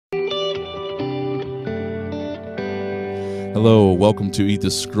Hello, welcome to Eat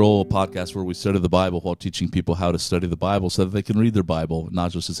the Scroll podcast, where we study the Bible while teaching people how to study the Bible so that they can read their Bible, not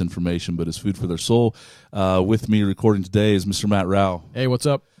just as information, but as food for their soul. With me recording today is Mr. Matt Rao. Hey, what's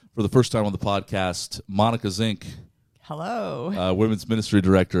up? For the first time on the podcast, Monica Zink. Hello. Women's Ministry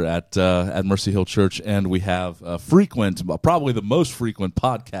Director at Mercy Hill Church, and we have a frequent, probably the most frequent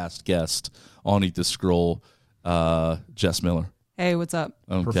podcast guest on Eat the Scroll, Jess Miller. Hey, what's up?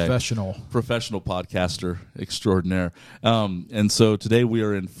 Okay. Professional podcaster extraordinaire. And so today we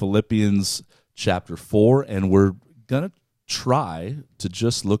are in Philippians chapter 4, and we're going to try to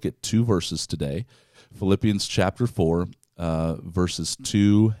just look at two verses today. Philippians chapter 4, verses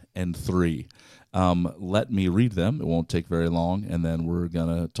 2 and 3. Let me read them. It won't take very long, and then we're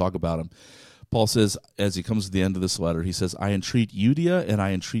going to talk about them. Paul says, as he comes to the end of this letter, he says, I entreat Euodia and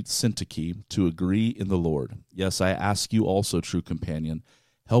I entreat Syntyche to agree in the Lord. Yes, I ask you also, true companion,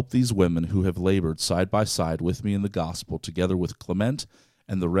 help these women who have labored side by side with me in the gospel, together with Clement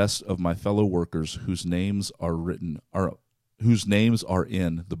and the rest of my fellow workers whose names are in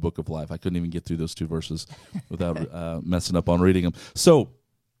the book of life. I couldn't even get through those two verses without messing up on reading them. So,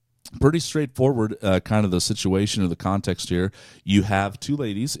 pretty straightforward, kind of the situation or the context here. You have two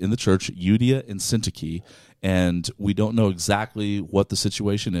ladies in the church, Euodia and Syntyche, and we don't know exactly what the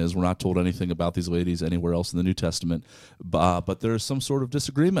situation is. We're not told anything about these ladies anywhere else in the New Testament, but there is some sort of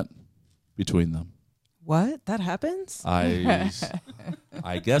disagreement between them. What? That happens?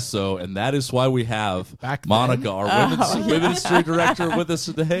 I guess so, and that is why we have Monica, our women's ministry director, with us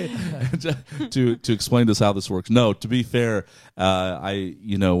today to explain to us how this works. No, to be fair,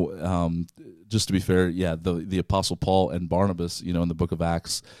 just to be fair, yeah, the Apostle Paul and Barnabas, in the book of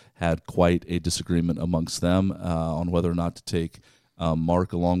Acts, had quite a disagreement amongst them on whether or not to take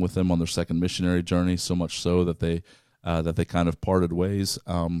Mark along with them on their second missionary journey. So much so that they kind of parted ways.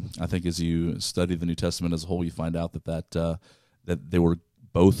 I think as you study the New Testament as a whole, you find out that they were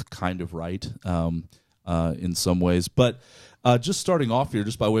both kind of right in some ways. But just starting off here,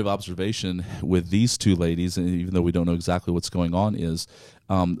 just by way of observation with these two ladies, and even though we don't know exactly what's going on, is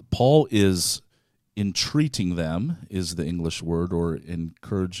Paul is entreating them, is the English word, or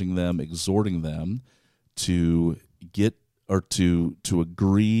encouraging them, exhorting them to get or to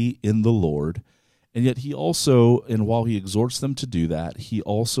agree in the Lord. And yet he also, and while he exhorts them to do that, he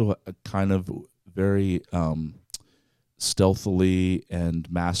also kind of very stealthily and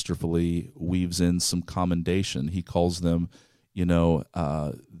masterfully weaves in some commendation. He calls them,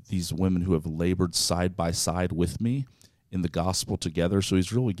 these women who have labored side by side with me in the gospel together. So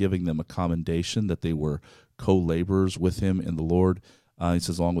he's really giving them a commendation that they were co-laborers with him in the Lord. He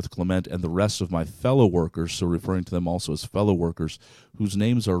says, along with Clement and the rest of my fellow workers, so referring to them also as fellow workers, whose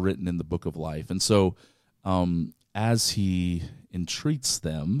names are written in the book of life. And so as he entreats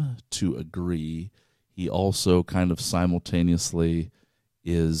them to agree, he also kind of simultaneously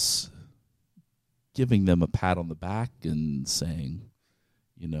is giving them a pat on the back and saying,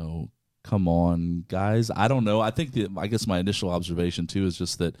 come on, guys. I don't know. I guess my initial observation, too, is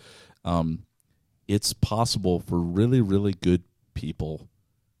just that it's possible for really, really good people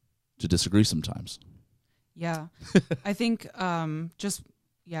to disagree sometimes. Yeah. I think one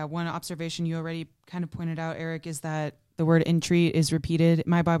observation you already kind of pointed out, Eric, is that the word entreat is repeated.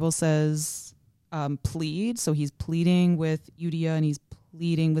 My Bible says plead, so he's pleading with Euodia and he's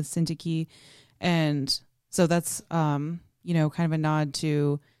pleading with Syntyche. And so that's, kind of a nod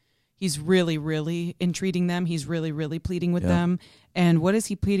to he's really, really entreating them. He's really, really pleading with them. And what is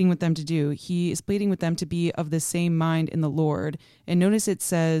he pleading with them to do? He is pleading with them to be of the same mind in the Lord. And notice it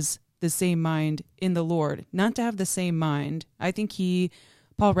says the same mind in the Lord, not to have the same mind. I think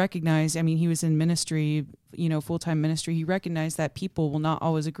Paul recognized, he was in ministry, full-time ministry. He recognized that people will not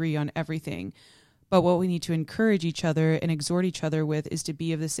always agree on everything. But what we need to encourage each other and exhort each other with is to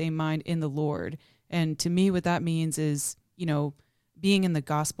be of the same mind in the Lord. And to me, what that means is, being in the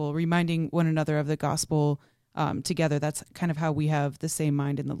gospel, reminding one another of the gospel together. That's kind of how we have the same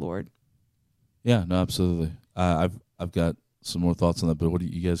mind in the Lord. Yeah, no, absolutely. I've got some more thoughts on that, but what do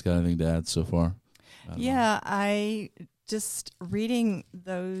you guys got anything to add so far? I just reading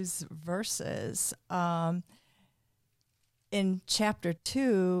those verses in chapter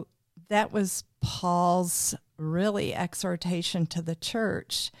 2, that was Paul's really exhortation to the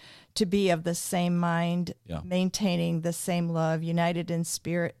church to be of the same mind, maintaining the same love, united in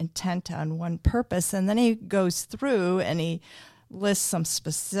spirit, intent on one purpose. And then he goes through and he lists some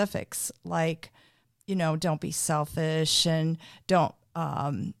specifics like, don't be selfish and don't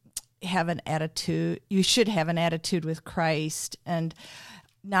have an attitude. You should have an attitude with Christ and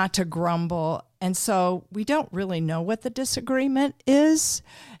not to grumble. And so we don't really know what the disagreement is.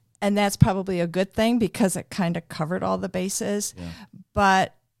 And that's probably a good thing because it kind of covered all the bases. Yeah.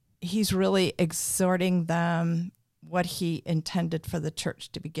 But he's really exhorting them what he intended for the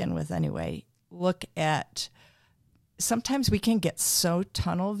church to begin with anyway. Look at, sometimes we can get so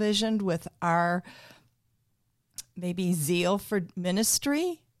tunnel visioned with our maybe zeal for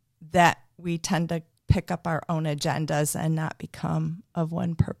ministry that we tend to pick up our own agendas and not become of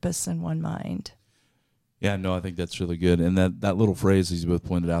one purpose and one mind. Yeah, no, I think that's really good. And that little phrase, as you both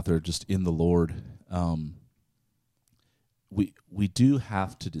pointed out there, just in the Lord, we do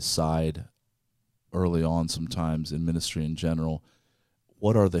have to decide early on sometimes in ministry in general,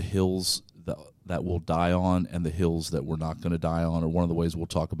 what are the hills that we'll die on and the hills that we're not going to die on. Or one of the ways we'll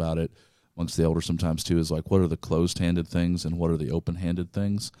talk about it amongst the elders sometimes too is like, what are the closed-handed things and what are the open-handed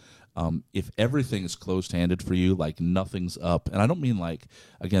things? If everything is closed-handed for you, like nothing's up, and I don't mean like,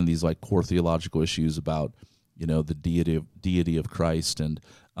 again, these like core theological issues about, the deity of Christ and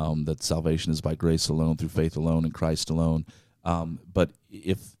that salvation is by grace alone, through faith alone, in Christ alone. But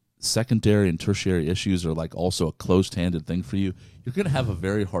if secondary and tertiary issues are like also a closed-handed thing for you, you're going to have a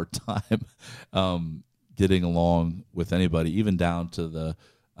very hard time getting along with anybody, even down to the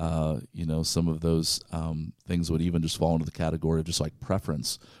some of those things would even just fall into the category of just like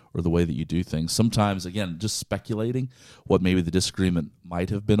preference or the way that you do things. Sometimes, again, just speculating what maybe the disagreement might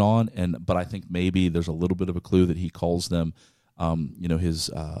have been on, but I think maybe there's a little bit of a clue that he calls them, his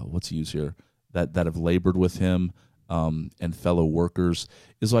what's he use here, that have labored with him and fellow workers,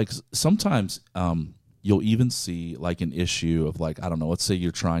 is like sometimes you'll even see like an issue of like, I don't know, let's say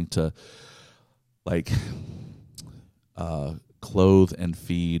you're trying to like clothe and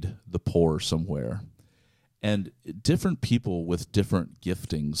feed the poor somewhere. And different people with different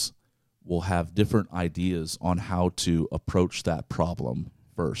giftings will have different ideas on how to approach that problem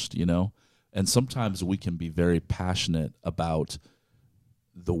first, And sometimes we can be very passionate about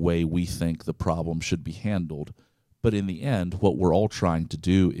the way we think the problem should be handled. But in the end, what we're all trying to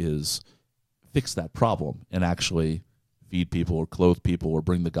do is fix that problem and actually feed people or clothe people or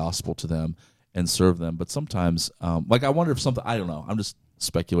bring the gospel to them and serve them. But sometimes, I wonder if something, I don't know, I'm just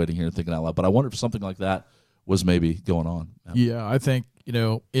speculating here and thinking out loud, but I wonder if something like that was maybe going on. Yeah, I think,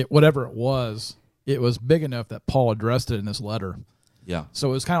 whatever it was big enough that Paul addressed it in this letter. Yeah. So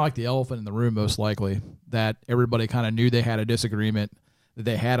it was kind of like the elephant in the room, most likely, that everybody kind of knew they had a disagreement, that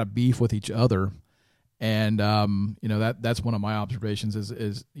they had a beef with each other. And, that's one of my observations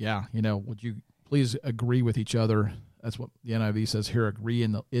is would you please agree with each other? That's what the NIV says here, agree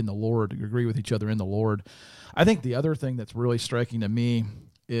in the Lord, agree with each other in the Lord. I think the other thing that's really striking to me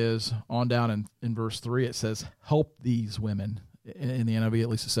is on down in verse 3, it says, help these women. In the NIV, at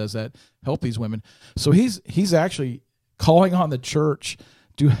least it says that, help these women. So he's actually calling on the church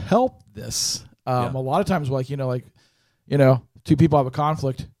to help this. A lot of times, two people have a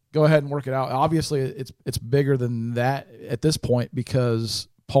conflict, go ahead and work it out. Obviously, it's bigger than that at this point because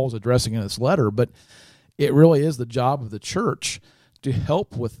Paul's addressing it in this letter, but it really is the job of the church to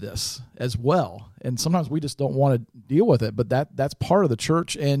help with this as well. And sometimes we just don't want to deal with it, but that's part of the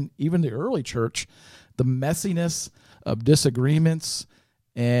church and even the early church, the messiness of disagreements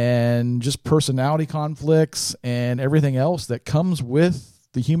and just personality conflicts and everything else that comes with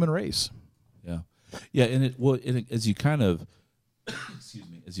the human race. Yeah. Yeah, and as you kind of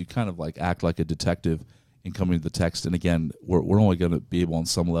like act like a detective in coming to the text, and again, we're only going to be able on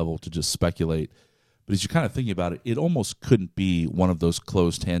some level to just speculate. But as you're kind of thinking about it, it almost couldn't be one of those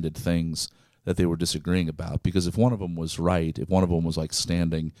closed-handed things that they were disagreeing about. Because if one of them was right, if one of them was like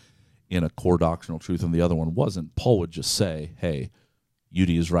standing in a core doctrinal truth and the other one wasn't, Paul would just say, hey,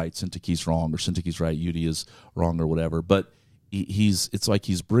 Udi is right, Syntyche's wrong, or Syntyche's right, Udi is wrong, or whatever. But it's like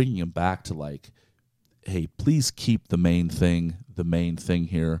he's bringing him back to like, hey, please keep the main thing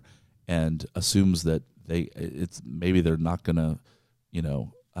here, and assumes that maybe they're not going to,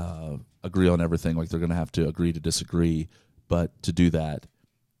 agree on everything, like they're going to have to agree to disagree, but to do that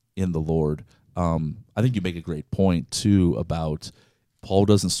in the Lord. I think you make a great point, too, about Paul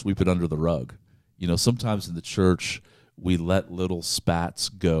doesn't sweep it under the rug. Sometimes in the church, we let little spats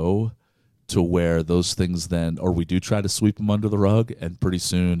go to where those things then, or we do try to sweep them under the rug, and pretty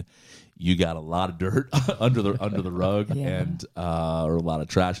soon you got a lot of dirt under the rug, yeah. And or a lot of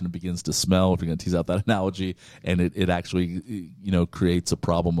trash, and it begins to smell, if you're going to tease out that analogy, and it actually creates a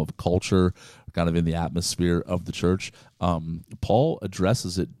problem of culture kind of in the atmosphere of the church. Paul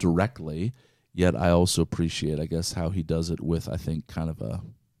addresses it directly, yet I also appreciate, I guess, how he does it with, I think, kind of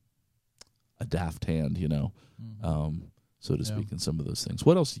a daft hand, so to speak, in some of those things.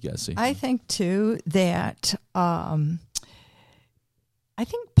 What else do you guys see? I think, too, that I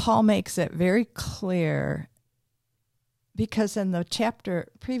think Paul makes it very clear because in the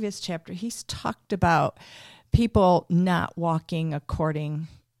previous chapter, he's talked about people not walking according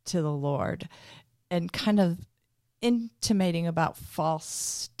to the Lord and kind of intimating about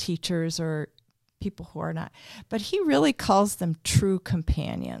false teachers or people who are not. But he really calls them true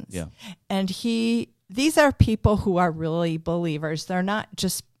companions. Yeah. And these are people who are really believers. They're not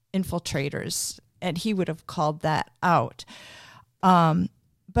just infiltrators. And he would have called that out.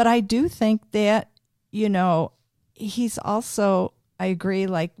 But I do think that, he's also, I agree,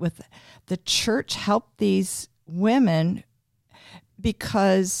 like with the church helped these women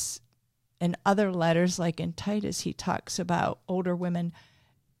because in other letters, like in Titus, he talks about older women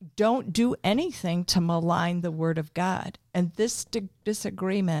don't do anything to malign the word of God. And this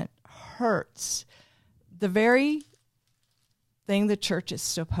disagreement hurts the very thing the church is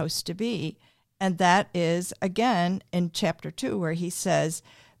supposed to be. And that is, again, in chapter 2, where he says,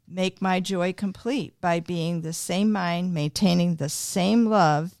 make my joy complete by being the same mind, maintaining the same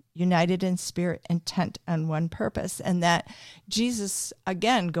love, united in spirit, intent on one purpose. And that Jesus,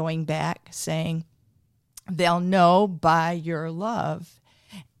 again, going back, saying, they'll know by your love.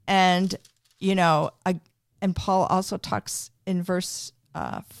 And, and Paul also talks in verse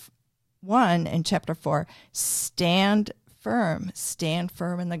 1 in chapter 4, stand firm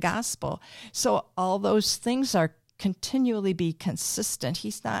in the gospel. So all those things are continually be consistent.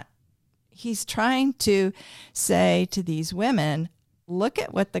 He's trying to say to these women, look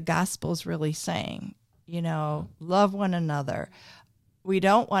at what the gospel is really saying. Love one another. We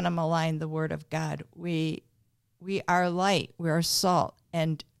don't want to malign the word of God. We are light. We are salt.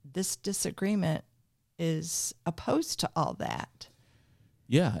 And this disagreement is opposed to all that.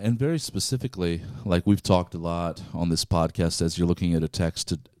 Yeah, and very specifically, like we've talked a lot on this podcast, as you're looking at a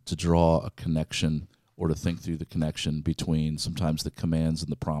text to draw a connection or to think through the connection between sometimes the commands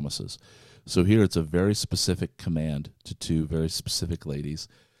and the promises. So here it's a very specific command to two very specific ladies,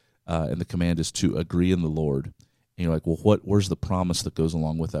 and the command is to agree in the Lord. And you're like, well, where's the promise that goes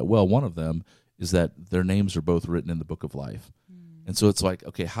along with that? Well, one of them is that their names are both written in the book of life. And so it's like,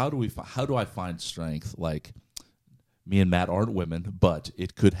 okay, how do I find strength? Like, me and Matt aren't women, but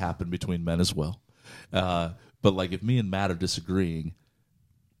it could happen between men as well. But like, if me and Matt are disagreeing,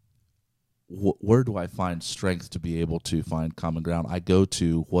 where do I find strength to be able to find common ground? I go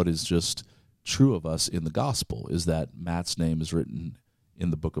to what is just true of us in the gospel, is that Matt's name is written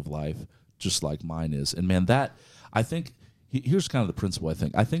in the book of life, just like mine is. And man, that, I think, here's kind of the principle,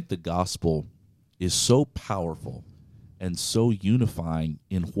 I think the gospel is so powerful and so unifying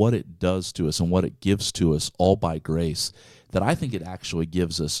in what it does to us and what it gives to us all by grace, that I think it actually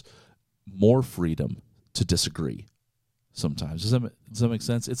gives us more freedom to disagree sometimes. Does that make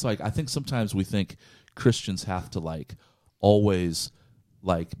sense? It's like, I think sometimes we think Christians have to always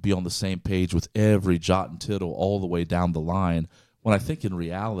be on the same page with every jot and tittle all the way down the line, when I think in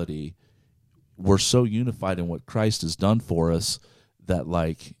reality we're so unified in what Christ has done for us that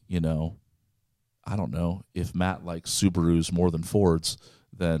I don't know, if Matt likes Subarus more than Fords,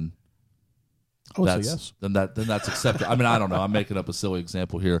 then yes. Then that's accepted. I mean, I don't know. I'm making up a silly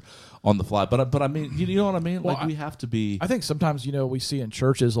example here on the fly, but I mean, you know what I mean? Well, we have to be. I think sometimes, we see in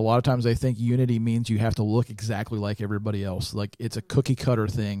churches, a lot of times they think unity means you have to look exactly like everybody else. Like it's a cookie cutter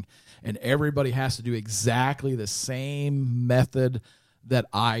thing, and everybody has to do exactly the same method that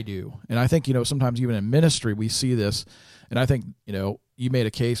I do. And I think, sometimes even in ministry we see this, and I think, you made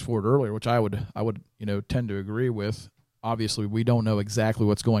a case for it earlier, which I would tend to agree with. Obviously, we don't know exactly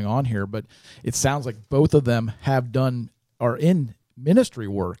what's going on here, but it sounds like both of them are in ministry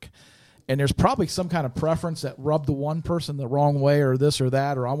work. And there's probably some kind of preference that rubbed the one person the wrong way, or this or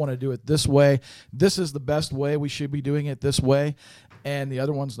that, or I want to do it this way. This is the best way. We should be doing it this way. And the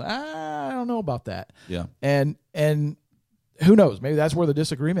other one's, I don't know about that. Yeah. And who knows? Maybe that's where the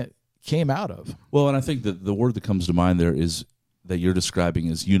disagreement came out of. Well, and I think that the word that comes to mind there is that you're describing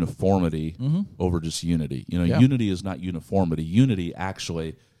is uniformity over just unity. Unity is not uniformity. Unity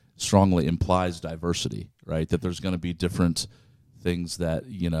actually strongly implies diversity, right? That there's going to be different things that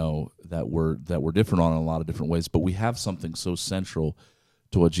that we're different on in a lot of different ways, but we have something so central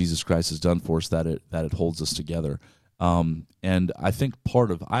to what Jesus Christ has done for us that it holds us together. And I think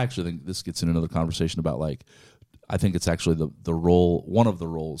I actually think this gets in another conversation about I think it's actually the role, one of the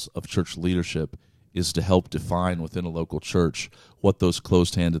roles of church leadership is to help define within a local church what those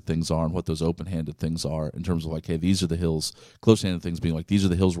closed-handed things are and what those open-handed things are, in terms of hey, these are the hills, closed-handed things being these are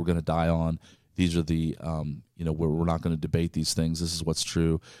the hills we're going to die on. These are the, where we're not going to debate these things. This is what's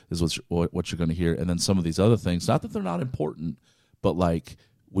true. This is what you're going to hear. And then some of these other things, not that they're not important, but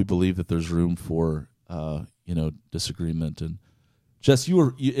we believe that there's room for, disagreement and Jess,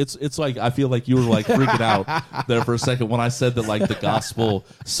 it's like I feel like you were like freaking out there for a second when I said that like the gospel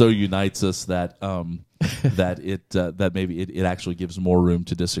so unites us that that maybe it actually gives more room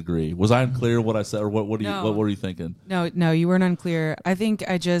to disagree. Was I unclear what I said, or what were you thinking? No, you weren't unclear. I think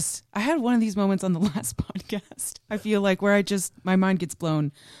I had one of these moments on the last podcast. I feel like where my mind gets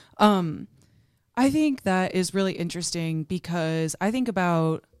blown. I think that is really interesting because I think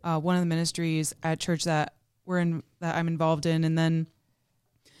about one of the ministries at church that I'm involved in, and then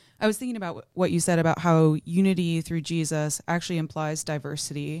I was thinking about what you said about how unity through Jesus actually implies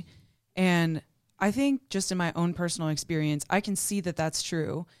diversity, and I think just in my own personal experience, I can see that that's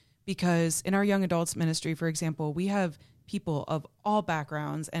true because in our young adults ministry, for example, we have people of all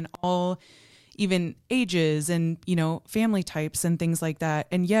backgrounds and all even ages and, family types and things like that.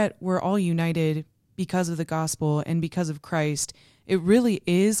 And yet we're all united because of the gospel and because of Christ. It really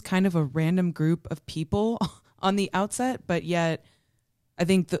is kind of a random group of people on the outset, but yet I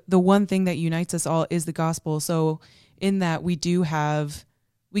think the one thing that unites us all is the gospel. So in that we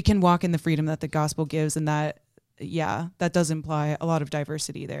can walk in the freedom that the gospel gives, and that does imply a lot of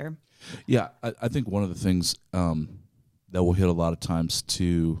diversity there. Yeah, I think one of the things that we'll hit a lot of times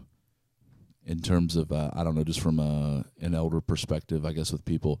too, in terms of, I don't know, just from an elder perspective, I guess with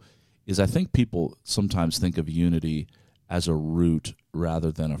people, is I think people sometimes think of unity as a root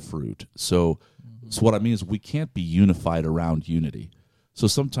rather than a fruit. So what I mean is we can't be unified around unity. So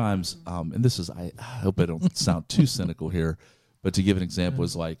sometimes, and this is, I hope I don't sound too cynical here, but to give an example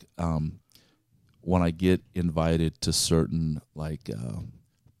is like when I get invited to certain like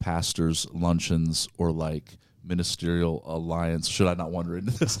pastors' luncheons or like ministerial alliance. Should I not wander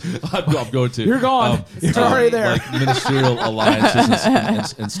into this? I'm going to. You're gone. You're already there. Like ministerial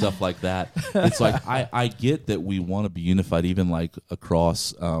alliances and stuff like that. It's like I get that we want to be unified, even like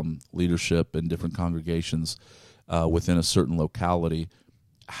across leadership and different congregations within a certain locality.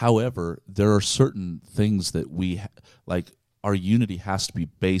 However, there are certain things that we like. Our unity has to be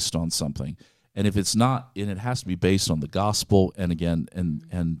based on something, and if it's not, and it has to be based on the gospel, and again,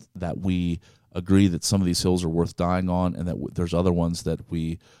 and that we agree that some of these hills are worth dying on, and that there's other ones that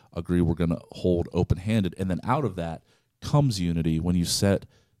we agree we're going to hold open-handed, and then out of that comes unity. When you set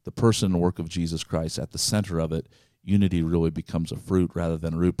the person and work of Jesus Christ at the center of it, unity really becomes a fruit rather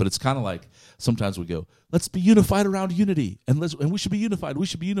than a root. But it's kind of like sometimes we go, let's be unified around unity, and we should be unified. We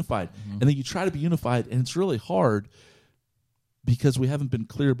should be unified, and then you try to be unified, and it's really hard because we haven't been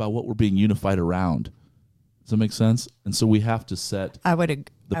clear about what we're being unified around. Does that make sense? And so we have to set the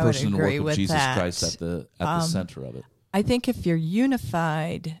person and work of Jesus Christ at the center of it. I think if you're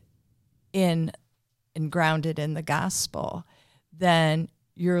unified and grounded in the gospel, then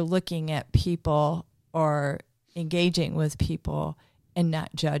you're looking at people or engaging with people and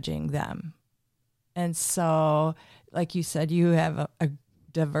not judging them. And so, like you said, you have a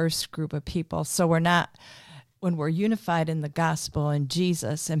diverse group of people. So when we're unified in the gospel and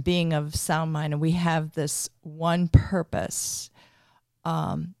Jesus and being of sound mind, and we have this one purpose,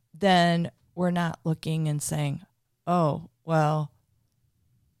 then we're not looking and saying, oh, well,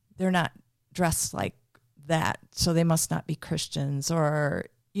 they're not dressed like that, so they must not be Christians. Or,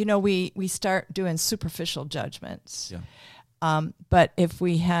 we start doing superficial judgments. Yeah. But if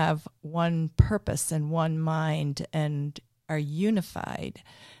we have one purpose and one mind and are unified,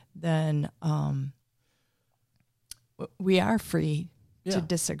 then we are free to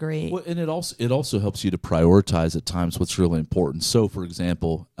disagree. Well, and it also helps you to prioritize at times what's really important. So, for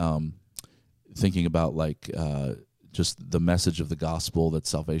example, thinking about like just the message of the gospel that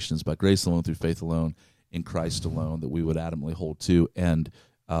salvation is by grace alone, through faith alone, in Christ alone, that we would adamantly hold to, and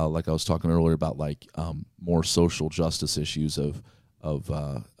like I was talking earlier about like more social justice issues of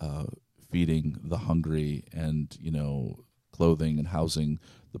feeding the hungry and clothing and housing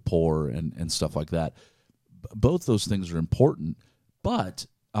the poor and stuff like that. Both those things are important, but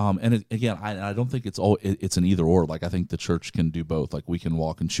again, I don't think it's an either or. Like I think the church can do both. Like we can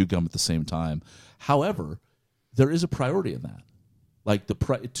walk and chew gum at the same time. However, there is a priority in that. Like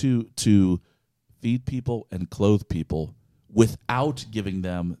to feed people and clothe people without giving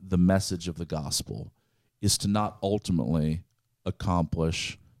them the message of the gospel is to not ultimately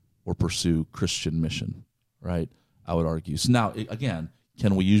accomplish or pursue Christian mission, right? I would argue. So now, again,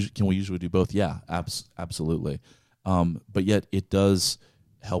 can we usually do both? Yeah, absolutely. But yet it does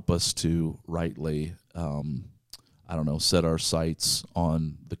help us to rightly, set our sights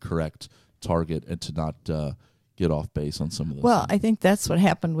on the correct target and to not get off base on some of those things. I think that's what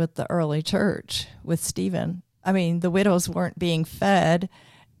happened with the early church with Stephen. I mean, the widows weren't being fed,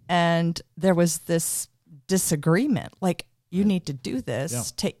 and there was this disagreement, like, you need to do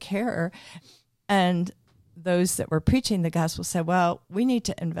this, take care. And those that were preaching the gospel said, well, we need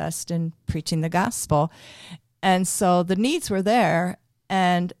to invest in preaching the gospel. And so the needs were there,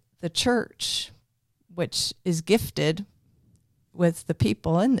 and the church, which is gifted with the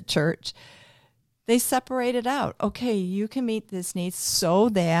people in the church, they separated out. Okay, you can meet this need so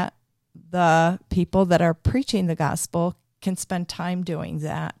that the people that are preaching the gospel can spend time doing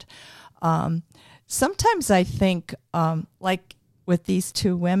that. Sometimes I think, like with these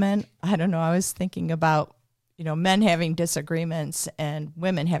two women, I don't know, I was thinking about, men having disagreements and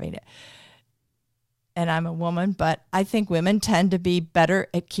women having it. And I'm a woman, but I think women tend to be better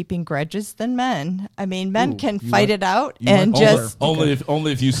at keeping grudges than men. I mean, men can fight it out and just... Only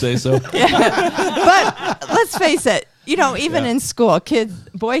if you say so. But let's face it, even in school,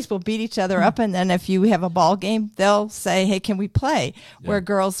 boys will beat each other up, and then if you have a ball game, they'll say, hey, can we play? Yeah. Where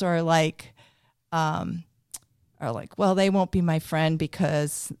girls are like, well, they won't be my friend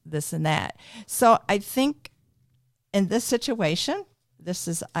because this and that. So I think in this situation,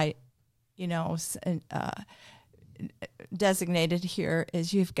 designated here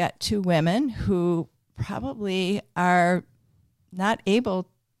is you've got two women who probably are not able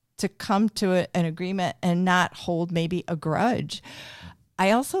to come to an agreement and not hold maybe a grudge.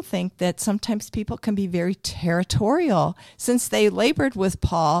 I also think that sometimes people can be very territorial. Since they labored with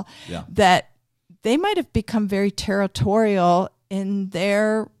Paul, that they might have become very territorial in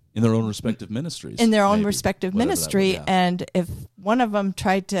their own respective ministries. In their own respective ministry. And if one of them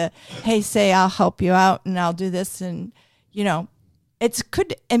tried to, hey, say, I'll help you out and I'll do this. And,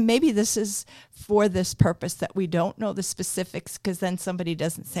 and maybe this is for this purpose that we don't know the specifics, because then somebody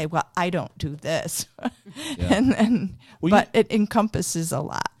doesn't say, well, I don't do this. But it encompasses a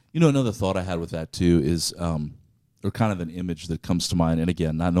lot. Another thought I had with that too is, or kind of an image that comes to mind, and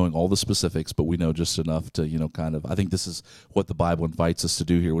again, not knowing all the specifics, but we know just enough to, I think this is what the Bible invites us to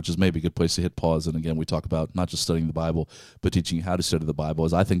do here, which is maybe a good place to hit pause. And again, we talk about not just studying the Bible, but teaching you how to study the Bible.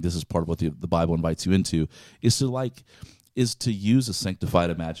 As I think this is part of what the Bible invites you into, is to use a sanctified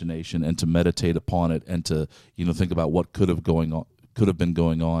imagination and to meditate upon it, and to, think about what could have been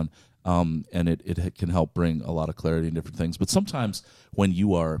going on. And it can help bring a lot of clarity in different things. But sometimes when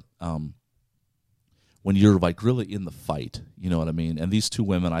you are, when you're like really in the fight, you know what I mean? And these two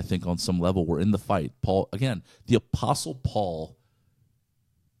women, I think on some level, were in the fight. Paul, again, the Apostle Paul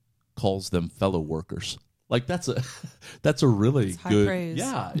calls them fellow workers. Like that's a really good praise.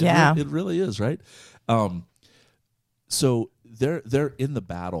 Yeah. It really is, right? So they're in the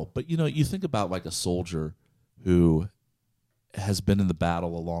battle, but you think about like a soldier who has been in the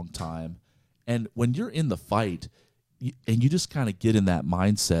battle a long time, and when you're in the fight and you just kind of get in that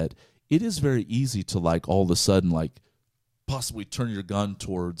mindset, it is very easy to like all of a sudden like possibly turn your gun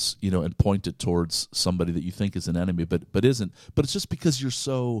towards, and point it towards somebody that you think is an enemy, but isn't. But it's just because you're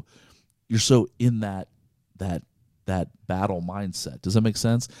so in that battle mindset. Does that make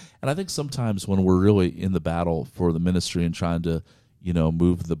sense? And I think sometimes when we're really in the battle for the ministry and trying to,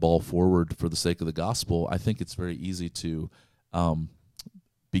 move the ball forward for the sake of the gospel, I think it's very easy to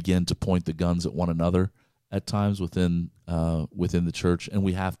begin to point the guns at one another at times within the church, and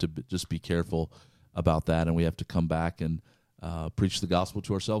we have to just be careful about that, and we have to come back and preach the gospel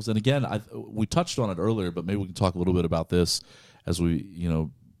to ourselves. And again, we touched on it earlier, but maybe we can talk a little bit about this as we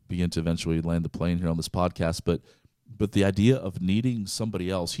begin to eventually land the plane here on this podcast. But the idea of needing somebody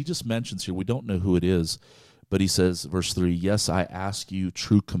else, he just mentions here, we don't know who it is, but he says, verse 3, yes, I ask you,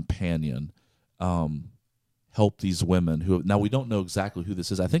 true companion, help these women who, now we don't know exactly who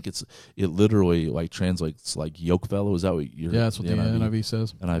this is. I think it literally like translates like yoke fellow. Is that what you're? Yeah, that's what the NIV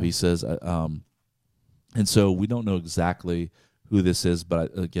says. NIV says. And so we don't know exactly who this is,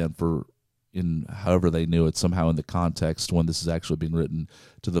 but again, however they knew it, somehow in the context when this is actually being written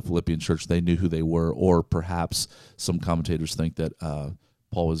to the Philippian church, they knew who they were, or perhaps some commentators think that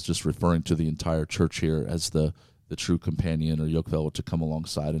Paul was just referring to the entire church here as the true companion or yoke fellow to come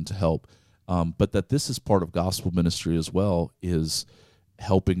alongside and to help. But that this is part of gospel ministry as well, is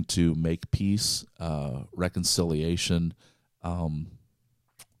helping to make peace, reconciliation.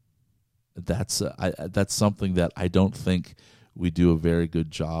 That's something that I don't think we do a very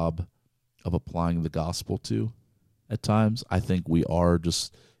good job of applying the gospel to at times. I think we are,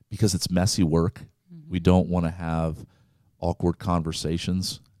 just because it's messy work. We don't want to have awkward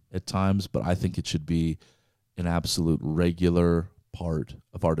conversations at times, but I think it should be an absolute regular part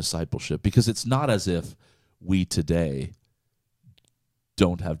of our discipleship, because it's not as if we today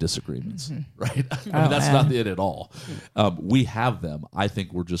don't have disagreements, right? I mean, that's not it at all. We have them. I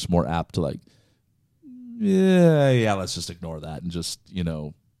think we're just more apt to like, let's just ignore that and just,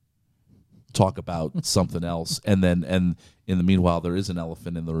 talk about something else, and in the meanwhile there is an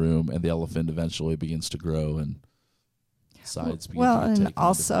elephant in the room, and the elephant eventually begins to grow and sides begin to get and taken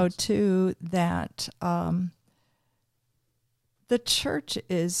also too that the church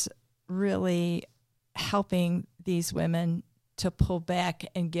is really helping these women to pull back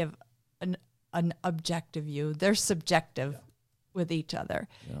and give an objective view. They're subjective with each other.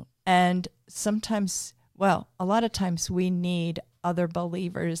 Yeah. And sometimes, a lot of times we need other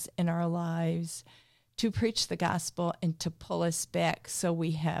believers in our lives to preach the gospel and to pull us back so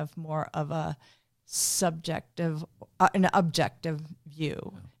we have more of a an objective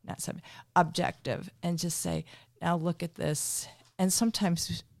view, objective, and just say, now look at this. And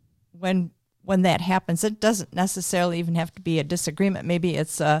sometimes when that happens, it doesn't necessarily even have to be a disagreement. Maybe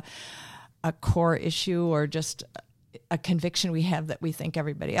it's a core issue or just a conviction we have that we think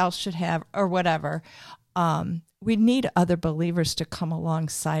everybody else should have or whatever. We need other believers to come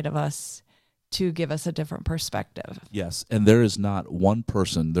alongside of us to give us a different perspective. Yes, and there's not one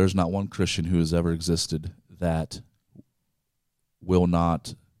Christian who has ever existed that will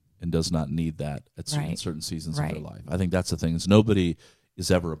not and does not need that at certain seasons of their life. I think that's the thing, is nobody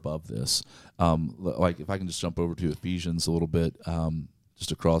is ever above this. Like if I can just jump over to Ephesians a little bit,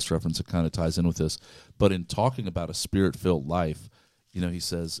 just a cross-reference, it kind of ties in with this. But in talking about a spirit-filled life, he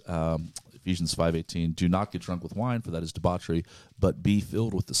says, Ephesians 5:18, do not get drunk with wine, for that is debauchery, but be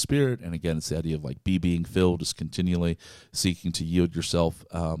filled with the Spirit. And again, it's the idea of like being filled, is continually seeking to yield yourself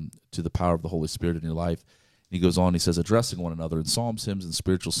to the power of the Holy Spirit in your life. And he goes on, he says, addressing one another in psalms, hymns, and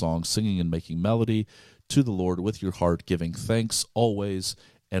spiritual songs, singing and making melody to the Lord with your heart, giving thanks always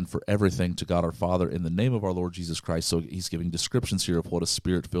and for everything to God our Father in the name of our Lord Jesus Christ. So he's giving descriptions here of what a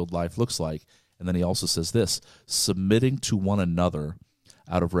Spirit-filled life looks like. And then he also says this, submitting to one another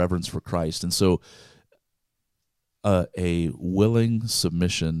out of reverence for Christ. And so a willing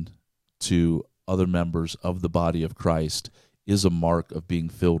submission to other members of the body of Christ is a mark of being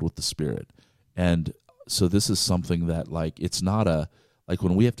filled with the Spirit. And so this is something that, like, it's not like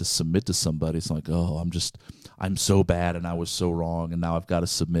when we have to submit to somebody, it's like, oh, I'm so bad and I was so wrong and now I've got to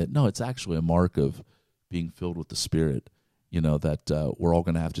submit. No, it's actually a mark of being filled with the Spirit, that we're all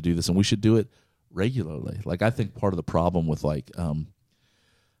going to have to do this, and we should do it regularly. Like, I think part of the problem with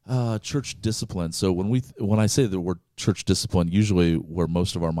church discipline. So when I say the word church discipline, usually where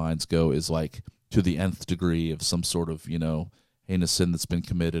most of our minds go is like to the nth degree of some sort of heinous sin that's been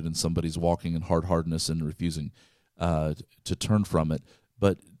committed, and somebody's walking in hard-heartedness and refusing to turn from it.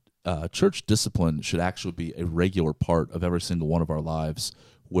 But church discipline should actually be a regular part of every single one of our lives,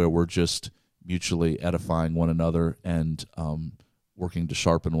 where we're just mutually edifying one another and working to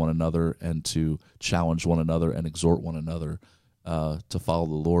sharpen one another and to challenge one another and exhort one another to follow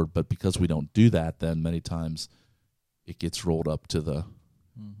the Lord. But because we don't do that, then many times it gets rolled up to the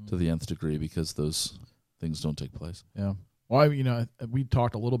nth degree because those things don't take place. Yeah. Well, we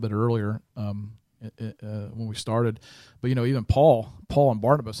talked a little bit earlier when we started, but even Paul and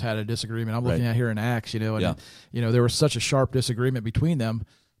Barnabas had a disagreement. I'm looking at here in Acts, and there was such a sharp disagreement between them,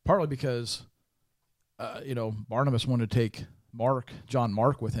 partly because Barnabas wanted to take John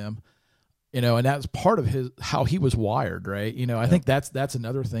Mark with him. And that was part of how he was wired, right? I think that's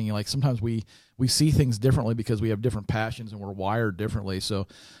another thing. Like sometimes we see things differently because we have different passions and we're wired differently. So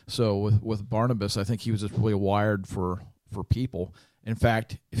with Barnabas, I think he was just really wired for people. In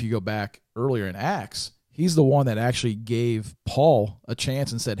fact, if you go back earlier in Acts, he's the one that actually gave Paul a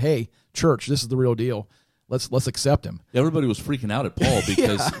chance and said, "Hey, church, this is the real deal. Let's accept him." Everybody was freaking out at Paul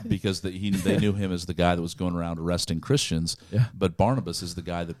because they knew him as the guy that was going around arresting Christians. Yeah. But Barnabas is the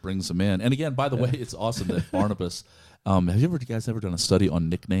guy that brings them in. And again, by the way, it's awesome that Barnabas. Have you guys ever done a study on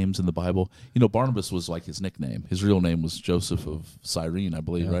nicknames in the Bible? Barnabas was like his nickname. His real name was Joseph of Cyrene, I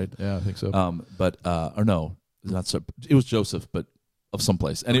believe, right? Yeah, I think so. Or no, not so. It was Joseph, but of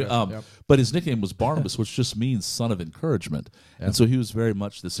someplace. And but his nickname was Barnabas, which just means son of encouragement. Yep. And so he was very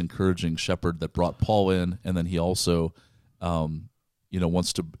much this encouraging shepherd that brought Paul in, and then he also,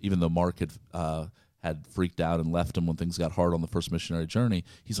 wants to. Even though Mark had freaked out and left him when things got hard on the first missionary journey,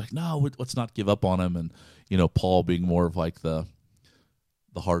 he's like, no, let's not give up on him. And Paul being more of like the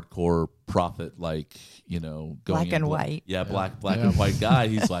hardcore prophet, like going black and white. Yeah, black and white guy.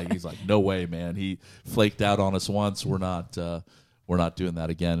 He's like, no way, man. He flaked out on us once. We're not doing that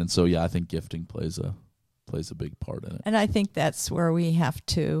again. And so, I think gifting plays a big part in it. And I think that's where we have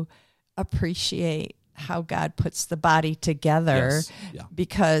to appreciate how God puts the body together,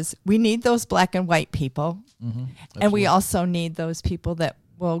 because we need those black and white people. Mm-hmm. And we also need those people that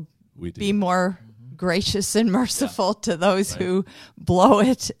will be more gracious and merciful to those who blow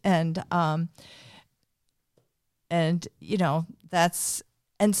it. And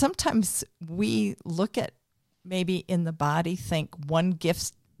And sometimes we look at maybe in the body, think one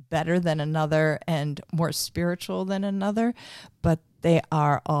gift's better than another and more spiritual than another, but they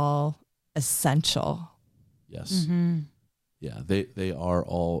are all essential. Yes. Mm-hmm. Yeah, they are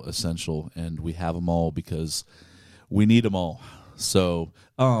all essential, and we have them all because we need them all. So,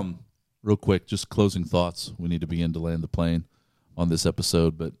 real quick, just closing thoughts. We need to begin to land the plane on this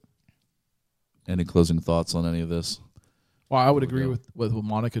episode, but any closing thoughts on any of this? Well, I would agree with what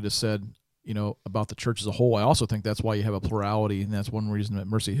Monica just said, about the church as a whole. I also think that's why you have a plurality, and that's one reason at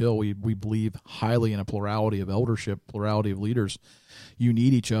Mercy Hill we believe highly in a plurality of eldership, plurality of leaders. You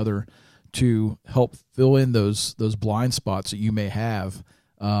need each other to help fill in those blind spots that you may have,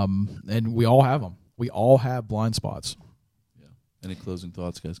 and we all have them. We all have blind spots. Yeah. Any closing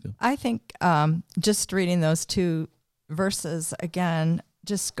thoughts, guys? Go. I think just reading those 2 verses again,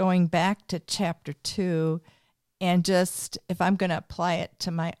 just going back to chapter 2, and just if I'm going to apply it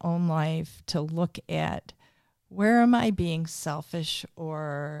to my own life, to look at where am I being selfish,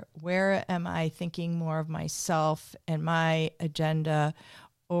 or where am I thinking more of myself and my agenda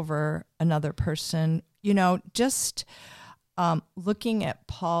over another person, just looking at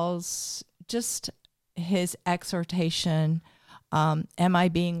Paul's, just his exhortation, am I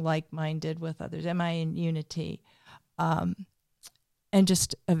being like-minded with others? Am I in unity? And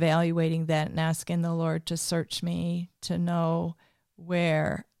just evaluating that and asking the Lord to search me to know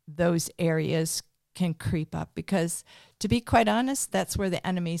where those areas can creep up. Because to be quite honest, that's where the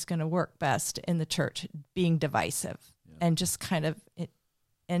enemy's going to work best in the church, being divisive. Yeah. And just kind of,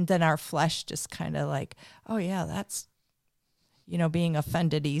 and then our flesh just kind of like, oh yeah, that's, being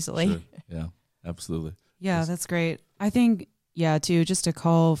offended easily. Sure. Yeah, absolutely. Yeah, that's great. I think, too, just a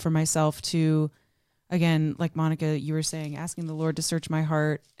call for myself to, again, like Monica, you were saying, asking the Lord to search my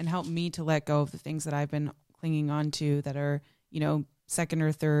heart and help me to let go of the things that I've been clinging on to that are, second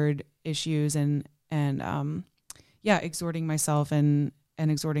or third issues, and exhorting myself and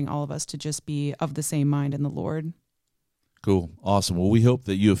exhorting all of us to just be of the same mind in the Lord. Cool. Awesome. Well, we hope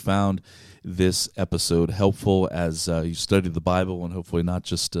that you have found this episode helpful as you study the Bible, and hopefully not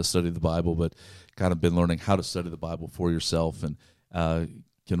just study the Bible, but kind of been learning how to study the Bible for yourself, and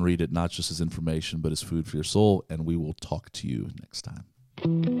can read it not just as information, but as food for your soul. And we will talk to you next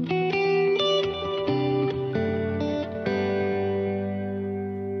time.